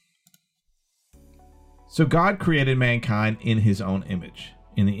So God created mankind in his own image.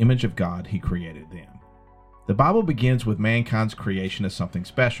 In the image of God, he created them. The Bible begins with mankind's creation as something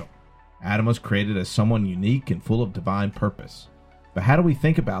special. Adam was created as someone unique and full of divine purpose. But how do we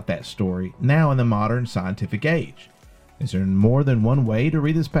think about that story now in the modern scientific age? Is there more than one way to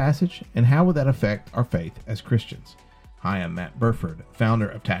read this passage, and how would that affect our faith as Christians? Hi, I'm Matt Burford, founder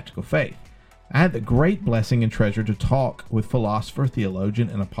of Tactical Faith. I had the great blessing and treasure to talk with philosopher, theologian,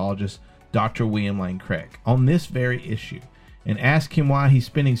 and apologist Dr. William Lane Craig on this very issue and ask him why he's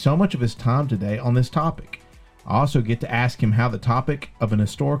spending so much of his time today on this topic. I also get to ask him how the topic of an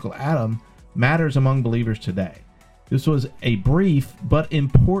historical Adam matters among believers today. This was a brief but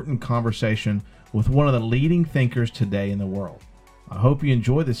important conversation with one of the leading thinkers today in the world. I hope you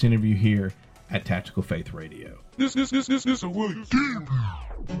enjoy this interview here at Tactical Faith Radio. This is a William.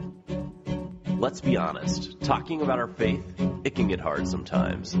 Let's be honest, talking about our faith, it can get hard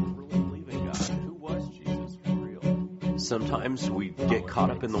sometimes. Really believe in God. Who was Jesus for real? Sometimes we get caught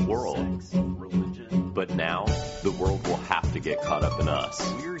up in the world, religion, but now the world will have to get caught up in us.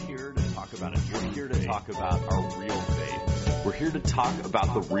 We're here to talk about it. We're here to talk about our real faith. We're here to talk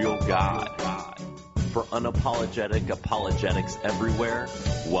about the real God. For unapologetic apologetics everywhere,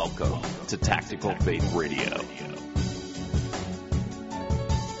 welcome to Tactical Faith Radio.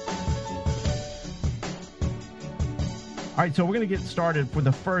 All right, so we're going to get started for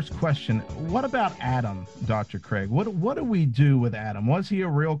the first question. What about Adam, Dr. Craig? What do we do with Adam? Was he a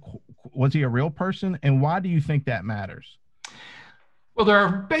real person, and why do you think that matters? Well, there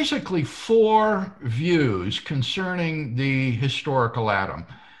are basically four views concerning the historical Adam.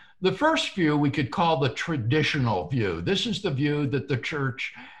 The first view we could call the traditional view. This is the view that the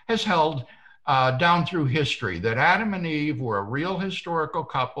church has held down through history, that Adam and Eve were a real historical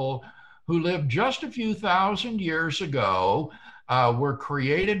couple who lived just a few thousand years ago, were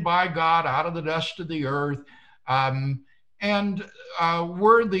created by God out of the dust of the earth, and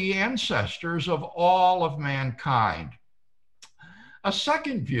were the ancestors of all of mankind. A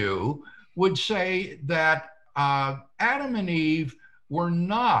second view would say that Adam and Eve were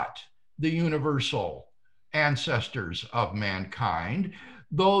not the universal ancestors of mankind,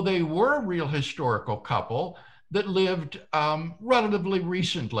 though they were a real historical couple that lived relatively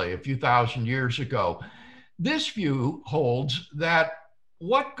recently, a few thousand years ago. This view holds that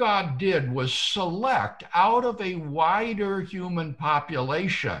what God did was select out of a wider human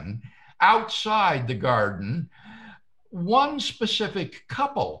population outside the garden one specific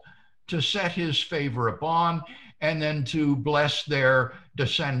couple to set his favor upon and then to bless their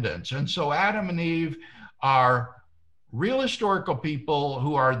descendants. And so Adam and Eve are real historical people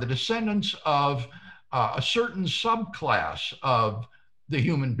who are the descendants of a certain subclass of the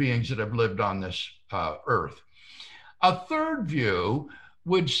human beings that have lived on this earth. A third view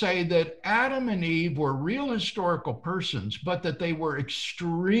would say that Adam and Eve were real historical persons, but that they were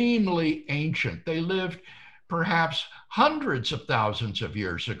extremely ancient. They lived perhaps hundreds of thousands of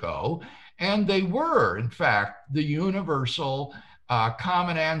years ago, and they were, in fact, the universal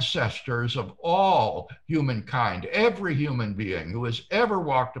common ancestors of all humankind. Every human being who has ever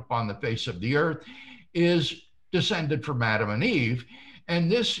walked upon the face of the earth is descended from Adam and Eve. And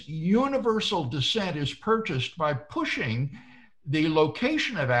this universal descent is purchased by pushing the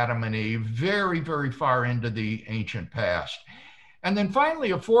location of Adam and Eve very, very far into the ancient past. And then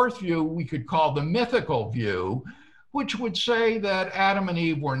finally, a fourth view we could call the mythical view, which would say that Adam and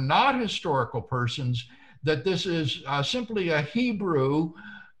Eve were not historical persons, that this is simply a Hebrew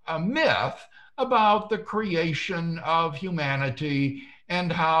myth about the creation of humanity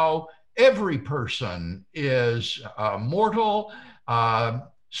and how every person is mortal,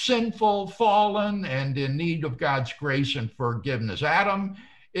 sinful, fallen, and in need of God's grace and forgiveness. Adam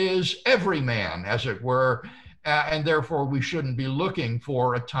is every man, as it were, and therefore we shouldn't be looking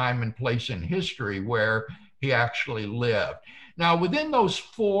for a time and place in history where he actually lived. Now, within those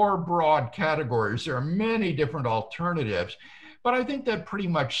four broad categories, there are many different alternatives, but I think that pretty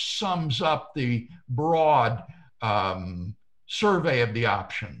much sums up the broad survey of the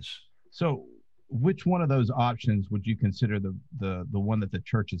options. So which one of those options would you consider the one that the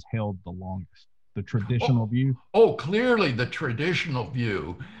church has held the longest? The traditional view? Oh, clearly the traditional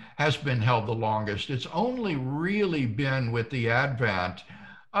view has been held the longest. It's only really been with the advent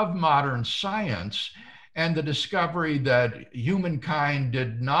of modern science and the discovery that humankind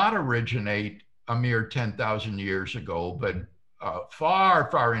did not originate a mere 10,000 years ago, but far,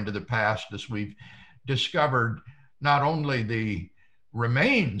 far into the past, as we've discovered not only the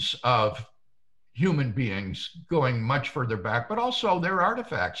remains of human beings going much further back, but also their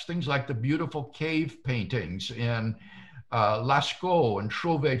artifacts, things like the beautiful cave paintings in Lascaux and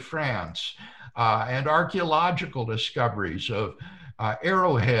Chauvet, France, and archaeological discoveries of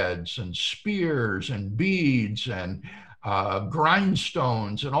arrowheads and spears and beads and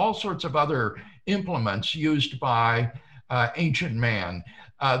grindstones and all sorts of other implements used by ancient man.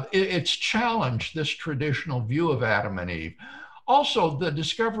 It's challenged this traditional view of Adam and Eve. Also, the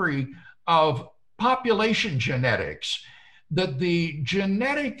discovery of population genetics, that the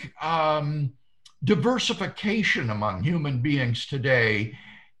genetic diversification among human beings today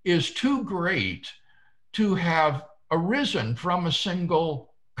is too great to have arisen from a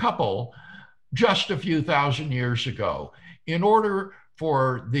single couple just a few thousand years ago. In order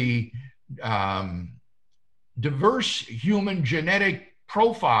for the diverse human genetic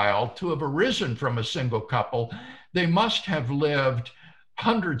profile to have arisen from a single couple, they must have lived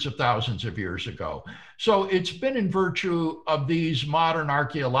hundreds of thousands of years ago. So it's been in virtue of these modern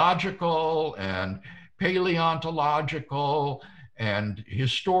archaeological and paleontological and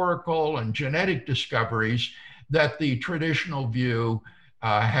historical and genetic discoveries that the traditional view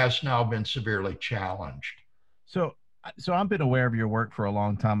has now been severely challenged. So I've been aware of your work for a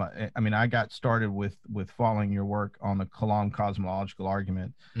long time. I mean, I got started with following your work on the Kalam cosmological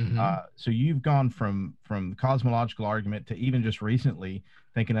argument. So you've gone from the cosmological argument to even just recently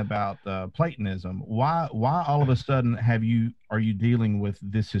thinking about Platonism. Why all of a sudden are you dealing with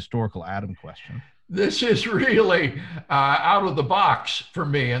this historical Adam question? This is really out of the box for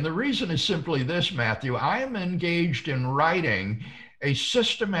me. And the reason is simply this, Matthew. I am engaged in writing a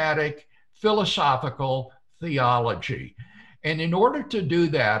systematic philosophical theology. And in order to do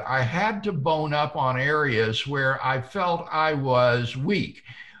that, I had to bone up on areas where I felt I was weak.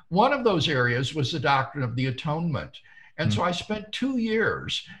 One of those areas was the doctrine of the atonement. And so I spent 2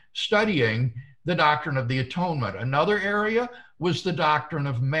 years studying the doctrine of the atonement. Another area was the doctrine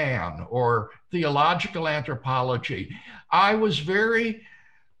of man, or theological anthropology. I was very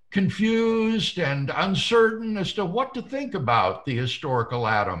confused and uncertain as to what to think about the historical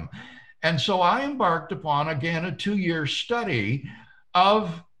Adam. And so I embarked upon, again, a 2-year study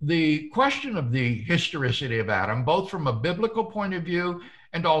of the question of the historicity of Adam, both from a biblical point of view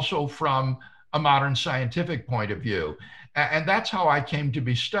and also from a modern scientific point of view. And that's how I came to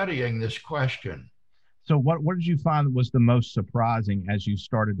be studying this question. So what did you find was the most surprising as you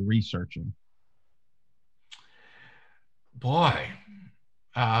started researching? Boy,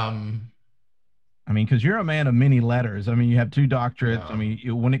 I mean, because you're a man of many letters. I mean, you have 2 doctorates. Yeah. I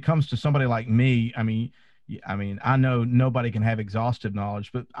mean, when it comes to somebody like me, I mean, I know nobody can have exhaustive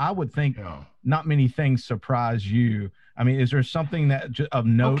knowledge, but I would think not many things surprise you. I mean, is there something that of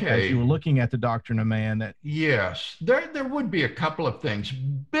note as you were looking at the doctrine of man that? Yes, there would be a couple of things.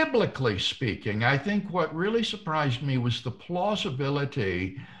 Biblically speaking, I think what really surprised me was the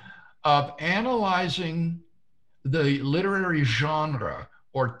plausibility of analyzing the literary genre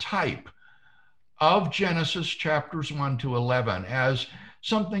or type of Genesis chapters 1 to 11 as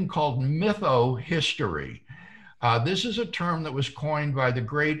something called mytho-history. This is a term that was coined by the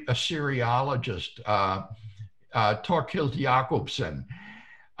great Assyriologist, Thorkild Jacobsen.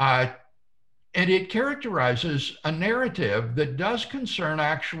 And it characterizes a narrative that does concern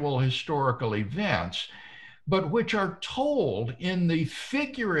actual historical events, but which are told in the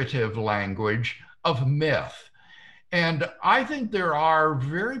figurative language of myth. And I think there are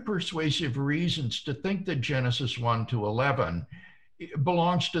very persuasive reasons to think that Genesis 1 to 11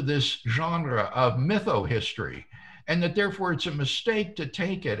 belongs to this genre of mytho-history, and that therefore it's a mistake to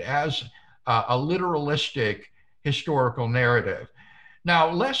take it as a literalistic historical narrative. Now,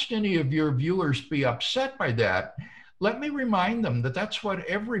 lest any of your viewers be upset by that, let me remind them that that's what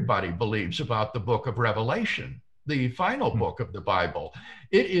everybody believes about the book of Revelation, the final book of the Bible.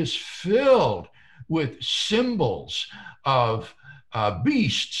 It is filled with symbols of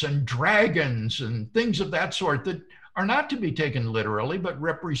beasts and dragons and things of that sort that are not to be taken literally, but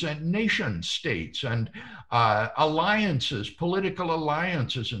represent nation states and alliances, political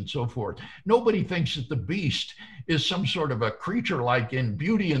alliances, and so forth. Nobody thinks that the beast is some sort of a creature like in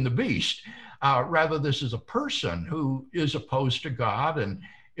Beauty and the Beast. Rather, this is a person who is opposed to God and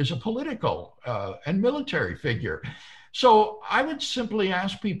is a political and military figure. So I would simply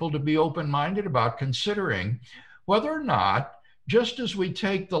ask people to be open-minded about considering whether or not, just as we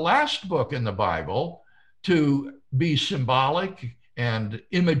take the last book in the Bible to be symbolic and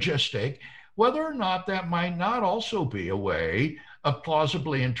imagistic, whether or not that might not also be a way of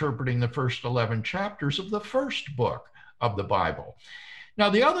plausibly interpreting the first 11 chapters of the first book of the Bible. Now,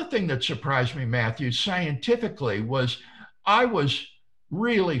 the other thing that surprised me, Matthew, scientifically, was I was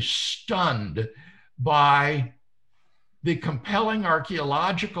really stunned by the compelling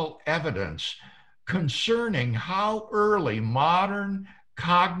archaeological evidence concerning how early modern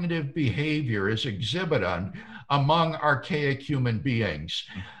cognitive behavior is exhibited among archaic human beings.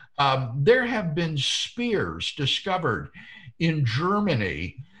 There have been spears discovered in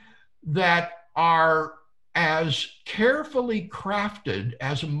Germany that are as carefully crafted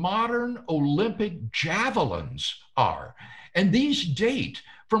as modern Olympic javelins are. And these date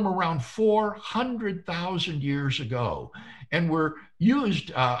from around 400,000 years ago and were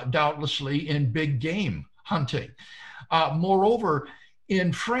used doubtlessly in big game hunting. Moreover,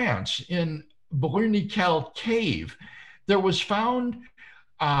 in France, in Bruniquel Cave, there was found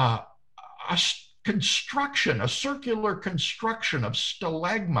a circular construction of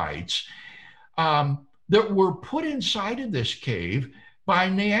stalagmites that were put inside of this cave by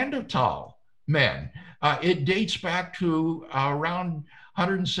Neanderthal men. It dates back to around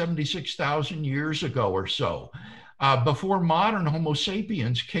 176,000 years ago or so, before modern Homo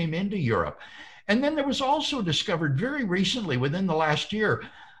sapiens came into Europe. And then there was also discovered very recently, within the last year,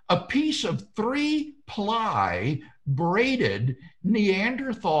 a piece of 3-ply braided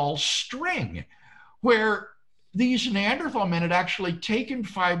Neanderthal string, where these Neanderthal men had actually taken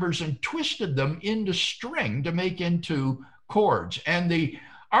fibers and twisted them into string to make into cords. And the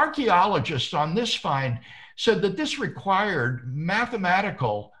archaeologists on this find said that this required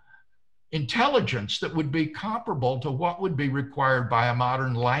mathematical intelligence that would be comparable to what would be required by a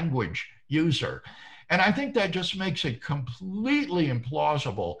modern language user. And I think that just makes it completely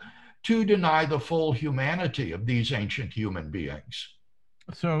implausible to deny the full humanity of these ancient human beings.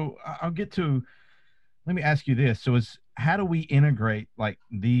 So let me ask you this. So how do we integrate like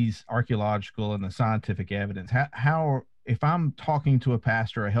these archaeological and the scientific evidence? How if I'm talking to a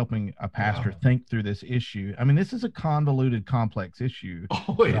pastor or helping a pastor think through this issue, I mean, this is a convoluted, complex issue.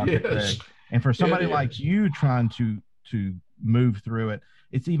 Oh, it is. And for somebody like you trying to move through it,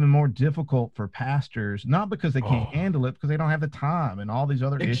 it's even more difficult for pastors, not because they can't handle it, because they don't have the time and all these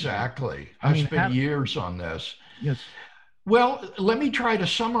other issues. Exactly. I spent years on this. Yes. Well, let me try to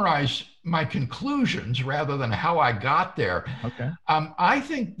summarize my conclusions rather than how I got there. Okay. I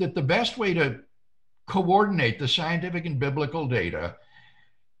think that the best way to coordinate the scientific and biblical data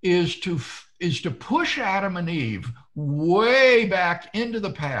is to push Adam and Eve way back into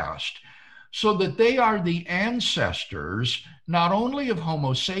the past, so that they are the ancestors not only of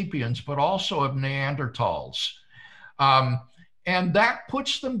Homo sapiens, but also of Neanderthals. And that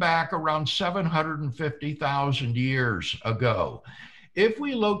puts them back around 750,000 years ago. If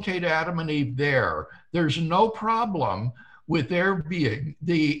we locate Adam and Eve there, there's no problem with their being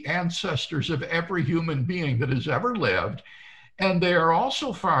the ancestors of every human being that has ever lived. And they are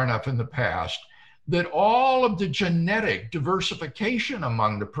also far enough in the past that all of the genetic diversification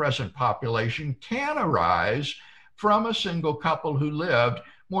among the present population can arise from a single couple who lived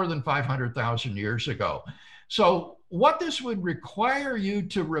more than 500,000 years ago. So what this would require you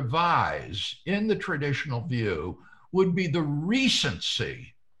to revise in the traditional view would be the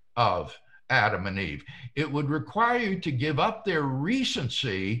recency of Adam and Eve. It would require you to give up their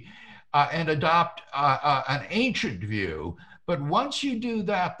recency and adopt an ancient view. But once you do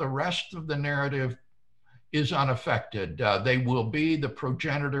that, the rest of the narrative is unaffected. They will be the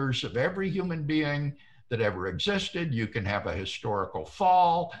progenitors of every human being that ever existed. You can have a historical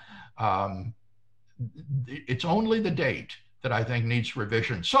fall. It's only the date that I think needs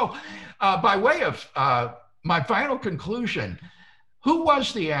revision. So by way of my final conclusion, who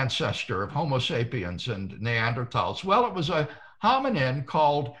was the ancestor of Homo sapiens and Neanderthals? Well, it was a hominin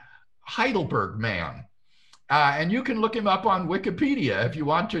called Heidelberg man. And you can look him up on Wikipedia if you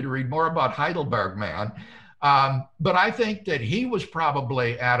want to read more about Heidelberg man. But I think that he was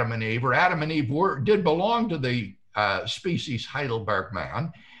probably Adam and Eve, or Adam and Eve did belong to the species Heidelberg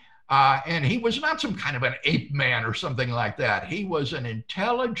man. And he was not some kind of an ape man or something like that. He was an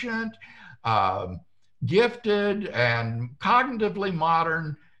intelligent, gifted, and cognitively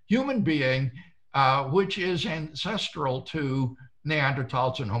modern human being, which is ancestral to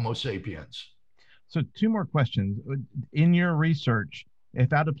Neanderthals and Homo sapiens. So 2 more questions. In your research,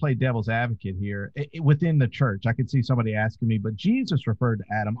 if I had to play devil's advocate here, within the church, I could see somebody asking me, but Jesus referred to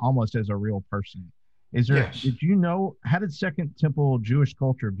Adam almost as a real person. Is there, yes. Did you know, how did Second Temple Jewish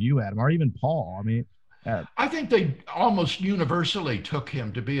culture view Adam, or even Paul? I mean, I think they almost universally took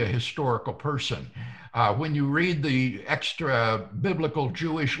him to be a historical person. When you read the extra biblical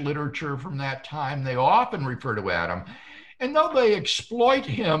Jewish literature from that time, they often refer to Adam. And though they exploit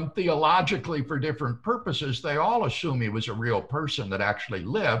him theologically for different purposes, they all assume he was a real person that actually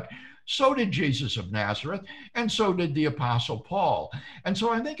lived. So did Jesus of Nazareth, and so did the Apostle Paul. And so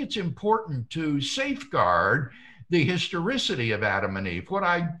I think it's important to safeguard the historicity of Adam and Eve. What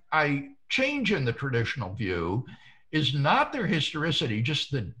I change in the traditional view is not their historicity,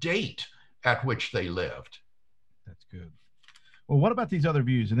 just the date at which they lived. That's good. Well, what about these other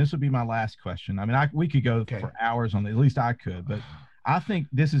views? And this would be my last question. I mean, we could go for hours on it. At least I could, but I think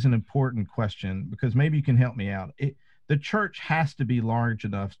this is an important question because maybe you can help me out. The church has to be large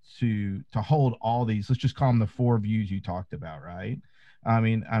enough to hold all these, let's just call them the four views you talked about, right? I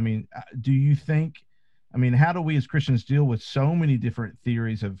mean, do you think, how do we as Christians deal with so many different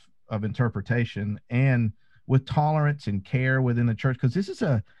theories of interpretation and with tolerance and care within the church? Because this is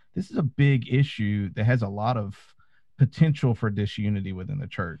a big issue that has a lot of potential for disunity within the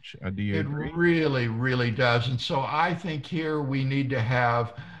church. Do you agree? It really, really does. And so I think here we need to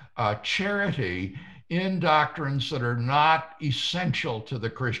have charity in doctrines that are not essential to the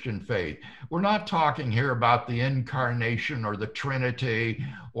Christian faith. We're not talking here about the incarnation or the Trinity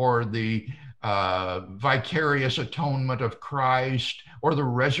or the vicarious atonement of Christ or the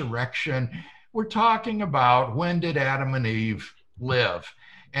resurrection. We're talking about, when did Adam and Eve live?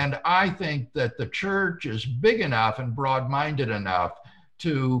 And I think that the church is big enough and broad-minded enough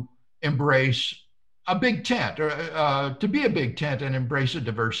to embrace a big tent, or to be a big tent and embrace a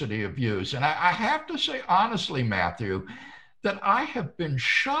diversity of views. And I have to say honestly, Matthew, that I have been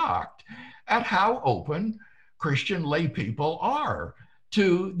shocked at how open Christian lay people are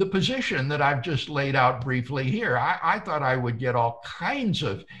to the position that I've just laid out briefly here. I thought I would get all kinds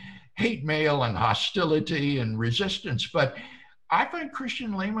of hate mail and hostility and resistance, but I find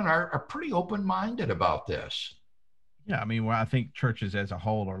Christian laymen are pretty open-minded about this. Yeah, I think churches as a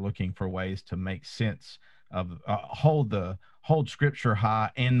whole are looking for ways to make sense of hold Scripture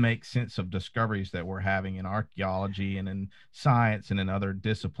high and make sense of discoveries that we're having in archaeology and in science and in other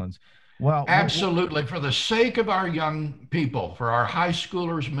disciplines. Well, absolutely. For the sake of our young people, for our high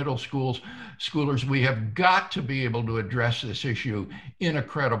schoolers, middle schoolers, we have got to be able to address this issue in a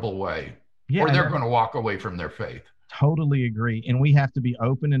credible way, or they're going to walk away from their faith. Totally agree. And we have to be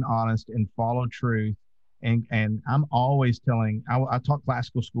open and honest and follow truth. And I'm always telling, I taught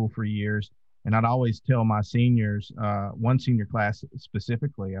classical school for years, and I'd always tell my seniors, one senior class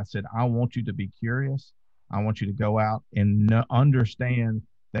specifically, I said, I want you to be curious. I want you to go out and understand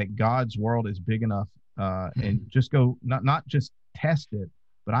that God's world is big enough, and just go, not just test it,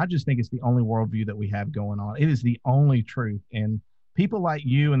 but I just think it's the only worldview that we have going on. It is the only truth. And people like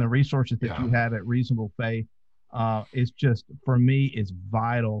you and the resources that you have at Reasonable Faith, it's just, for me, it's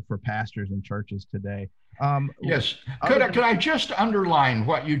vital for pastors and churches today. Yes. Could I just underline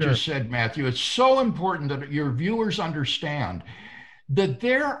what you just said, Matthew? It's so important that your viewers understand that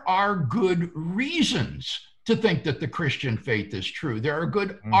there are good reasons to think that the Christian faith is true. There are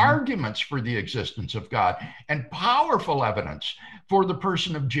good arguments for the existence of God and powerful evidence for the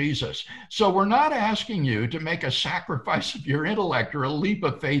person of Jesus. So we're not asking you to make a sacrifice of your intellect or a leap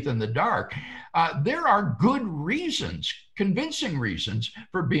of faith in the dark. There are good reasons, convincing reasons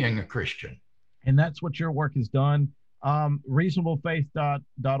for being a Christian. And that's what your work has done.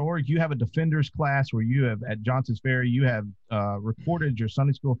 Reasonablefaith.org. You have a defenders class where you have, at Johnson's Ferry, you have recorded your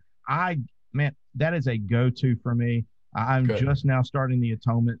Sunday school. Man, that is a go-to for me. I'm just now starting the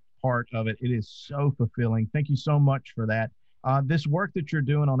atonement part of it. It is so fulfilling. Thank you so much for that. This work that you're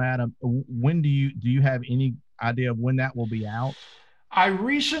doing on Adam, when do you have any idea of when that will be out? I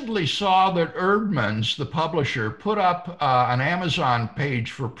recently saw that Erdman's, the publisher, put up an Amazon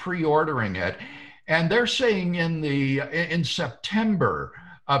page for pre-ordering it, and they're saying in September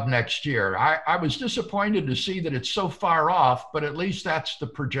of next year. I was disappointed to see that it's so far off, but at least that's the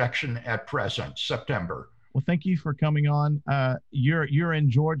projection at present, September. Well, thank you for coming on. You're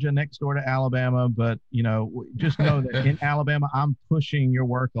in Georgia, next door to Alabama, but just know that in Alabama, I'm pushing your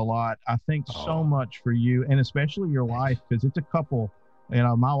work a lot. I think so much for you, and especially your wife, because it's a couple.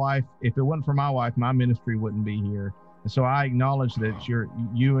 My wife, if it wasn't for my wife, my ministry wouldn't be here. And so I acknowledge that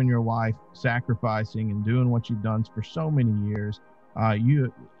you and your wife sacrificing and doing what you've done for so many years.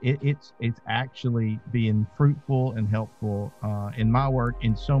 It's actually being fruitful and helpful in my work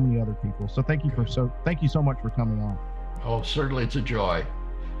and so many other people. So thank you so much for coming on. Oh, certainly, it's a joy.